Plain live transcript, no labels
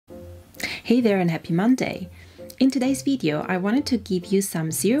Hey there and happy Monday! In today's video, I wanted to give you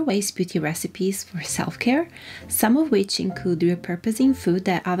some zero-waste beauty recipes for self-care, some of which include repurposing food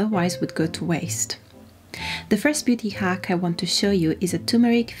that otherwise would go to waste. The first beauty hack I want to show you is a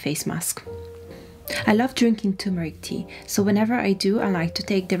turmeric face mask. I love drinking turmeric tea, so whenever I do, I like to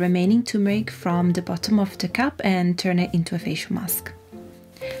take the remaining turmeric from the bottom of the cup and turn it into a facial mask.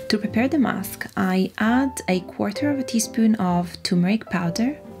 To prepare the mask, I add a quarter of a teaspoon of turmeric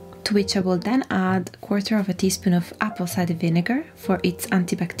powder, to which I will then add a quarter of a teaspoon of apple cider vinegar for its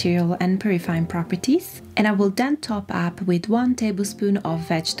antibacterial and purifying properties, and I will then top up with 1 tablespoon of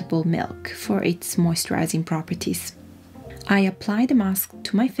vegetable milk for its moisturizing properties. I apply the mask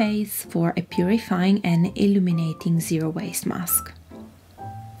to my face for a purifying and illuminating zero-waste mask.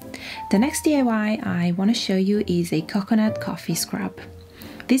 The next DIY I want to show you is a coconut coffee scrub.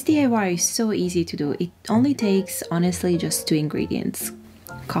 This DIY is so easy to do, it only takes honestly just 2 ingredients: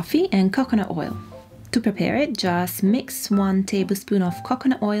 coffee and coconut oil. To prepare it, just mix 1 tablespoon of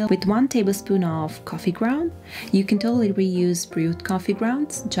coconut oil with 1 tablespoon of coffee ground. You can totally reuse brewed coffee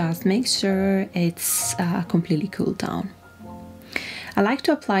grounds, just make sure it's completely cooled down. I like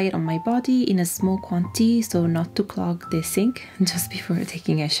to apply it on my body in a small quantity so not to clog the sink just before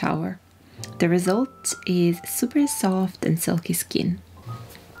taking a shower. The result is super soft and silky skin.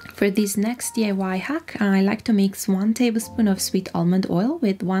 For this next DIY hack, I like to mix 1 tablespoon of sweet almond oil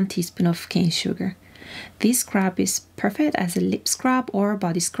with 1 teaspoon of cane sugar. This scrub is perfect as a lip scrub or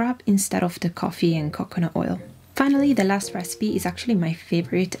body scrub instead of the coffee and coconut oil. Finally, the last recipe is actually my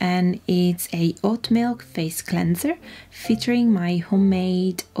favorite, and it's a oatmilk face cleanser featuring my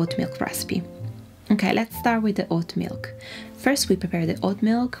homemade oatmilk recipe. Okay, let's start with the oat milk. First, we prepare the oat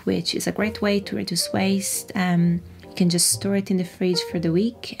milk, which is a great way to reduce waste. You can just store it in the fridge for the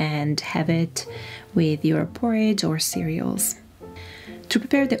week and have it with your porridge or cereals. To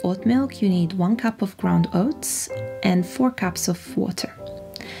prepare the oat milk, you need 1 cup of ground oats and 4 cups of water.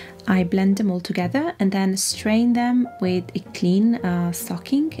 I blend them all together and then strain them with a clean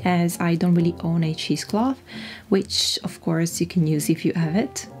stocking, as I don't really own a cheesecloth, which of course you can use if you have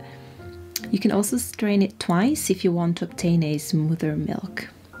it. You can also strain it twice if you want to obtain a smoother milk.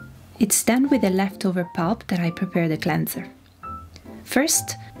 It's done with the leftover pulp that I prepare the cleanser.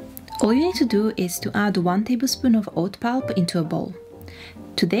 First, all you need to do is to add 1 tablespoon of oat pulp into a bowl.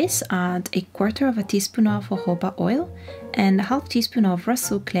 To this, add a quarter of a teaspoon of jojoba oil and a half teaspoon of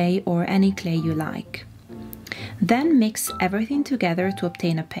rhassoul clay or any clay you like. Then mix everything together to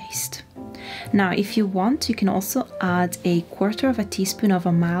obtain a paste. Now, if you want, you can also add a quarter of a teaspoon of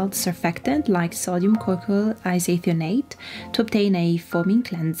a mild surfactant like sodium cocoyl isethionate to obtain a foaming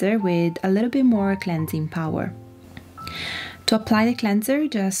cleanser with a little bit more cleansing power. To apply the cleanser,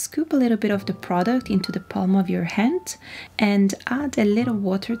 just scoop a little bit of the product into the palm of your hand and add a little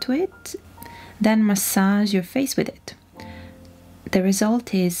water to it, then massage your face with it. The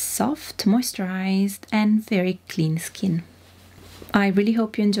result is soft, moisturized, and very clean skin. I really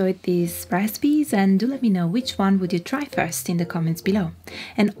hope you enjoyed these recipes, and do let me know which one would you try first in the comments below.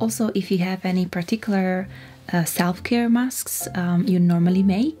 And also, if you have any particular self-care masks you normally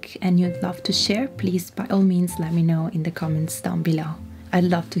make and you'd love to share, please by all means let me know in the comments down below. I'd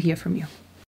love to hear from you.